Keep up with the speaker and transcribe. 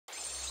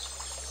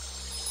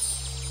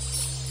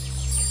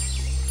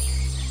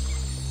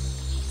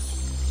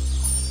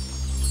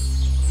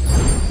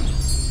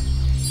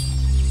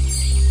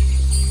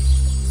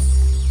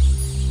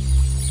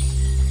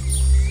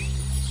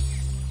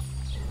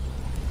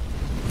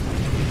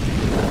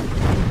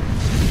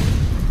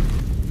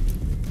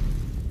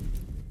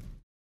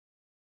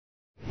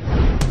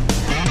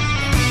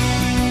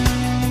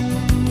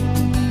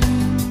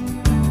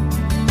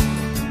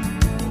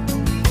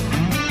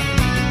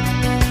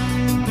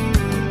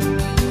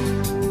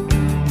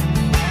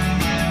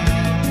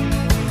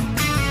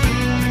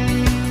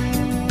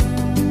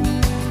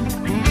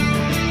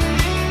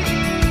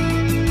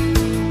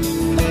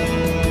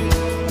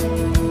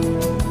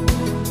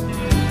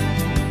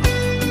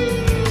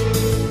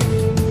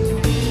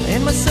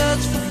my search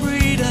for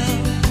freedom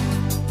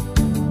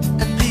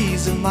and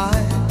peace of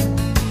mind,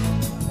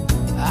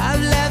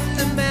 I've left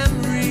the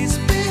memories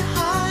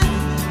behind.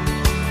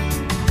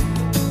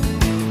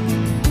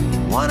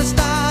 Wanna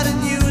start a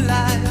new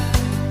life,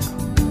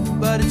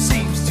 but it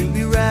seems to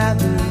be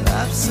rather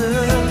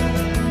absurd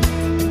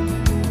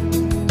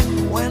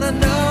when I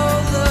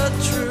know the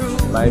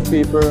truth. My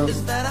people,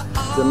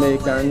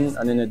 Jamaican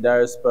and in the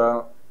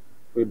diaspora,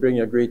 we bring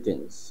you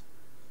greetings.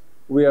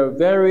 We are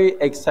very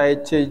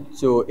excited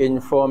to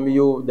inform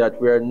you that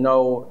we are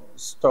now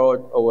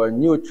start our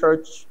new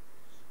church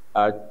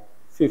at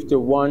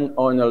 51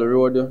 Arnold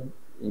Road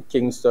in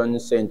Kingston,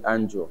 St.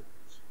 Andrew.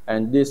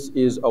 And this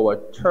is our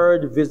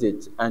third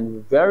visit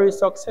and very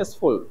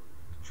successful.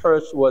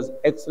 Church was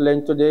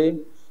excellent today.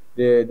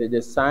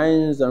 The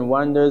signs and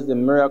wonders, the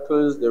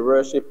miracles, the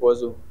worship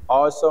was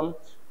awesome.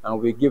 And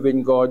we're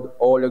giving God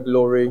all the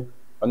glory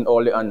and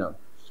all the honor.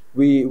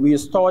 We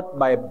start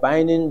by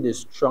binding the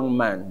strong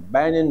man,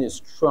 binding the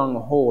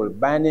stronghold,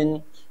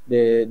 binding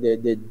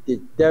the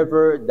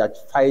devil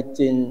that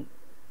fighting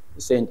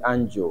St.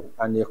 Andrew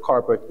and the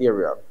corporate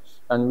area.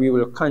 And we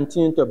will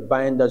continue to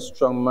bind that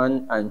strong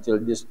man until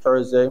this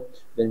Thursday.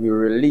 Then we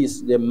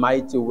release the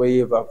mighty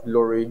wave of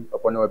glory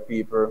upon our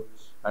people,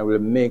 and we'll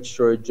make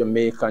sure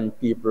Jamaican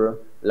people,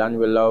 land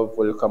we love,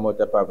 will come out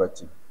of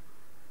poverty.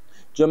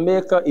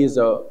 Jamaica is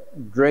a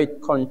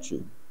great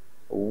country,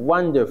 a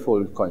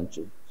wonderful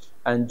country,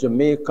 and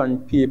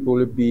Jamaican people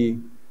will be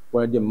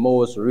one of the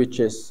most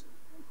richest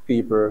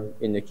people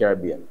in the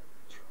Caribbean.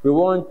 We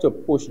want to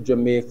push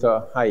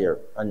Jamaica higher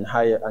and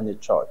higher on the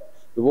chart.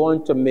 We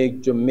want to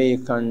make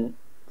Jamaican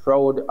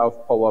proud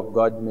of Power of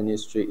God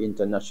Ministry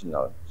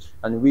International.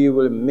 And we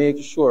will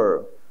make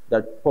sure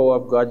that Power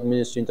of God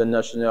Ministry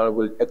International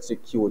will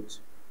execute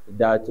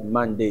that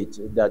mandate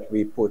that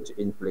we put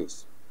in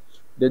place.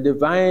 The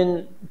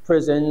divine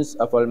presence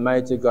of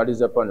Almighty God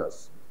is upon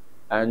us,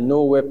 and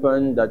no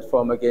weapon that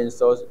form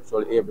against us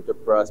shall be able to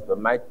prosper.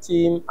 My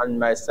team and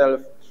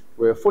myself,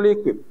 we're fully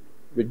equipped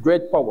with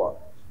great power,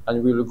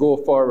 and we will go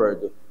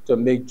forward to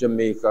make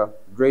Jamaica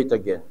great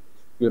again.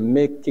 We'll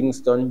make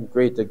Kingston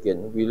great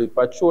again. We will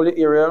patrol the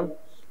area.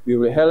 We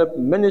will help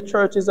many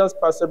churches as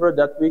possible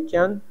that we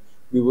can.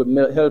 We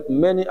will help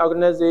many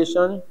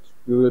organizations.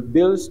 We will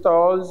build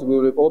stalls. We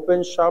will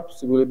open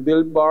shops. We will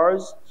build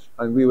bars.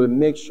 And we will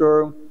make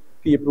sure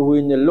people who are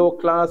in the low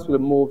class will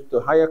move to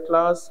higher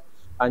class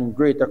and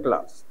greater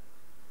class.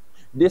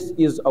 This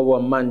is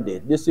our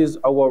mandate. This is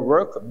our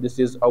work. This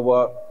is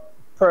our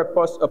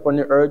purpose upon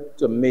the earth,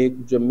 to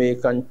make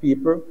Jamaican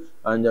people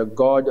and the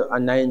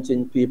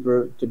God-anointing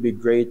people to be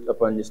great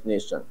upon this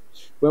nation.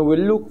 When we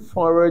look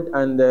forward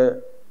and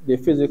the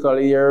physical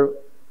year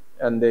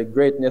and the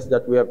greatness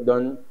that we have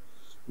done,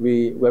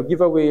 we have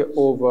given away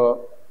over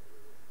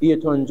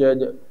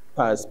 800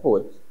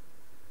 passports.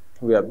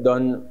 We have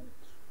done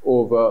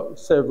over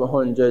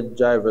 700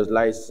 driver's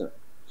license.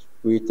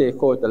 We take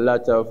out a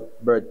lot of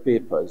birth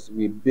papers.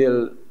 We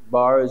build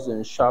bars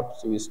and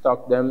shops. We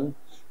stock them.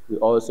 We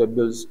also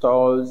build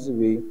stalls.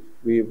 We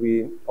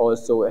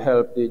also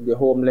help the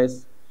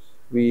homeless.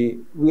 We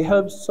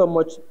help so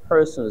much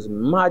persons,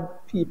 mad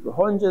people,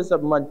 hundreds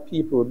of mad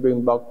people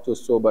bring back to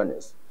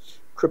soberness.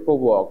 Cripple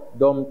walk,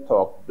 dumb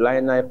talk,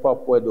 blind eye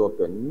pop wide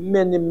open.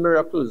 Many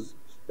miracles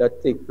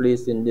that take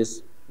place in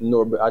this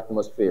noble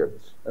atmosphere.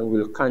 And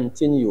will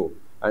continue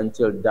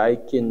until thy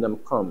kingdom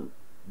come,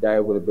 thy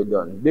will be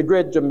done. Be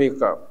great,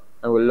 Jamaica,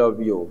 and we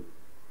love you.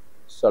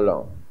 So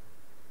long.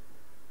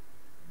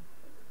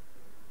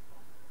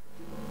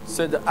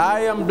 Said,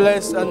 I am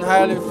blessed and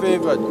highly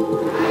favored.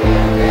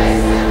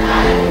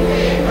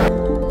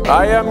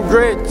 I am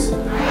great.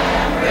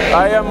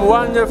 I am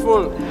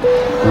wonderful.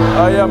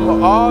 I am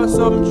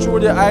awesome through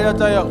the eye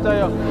that I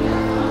am.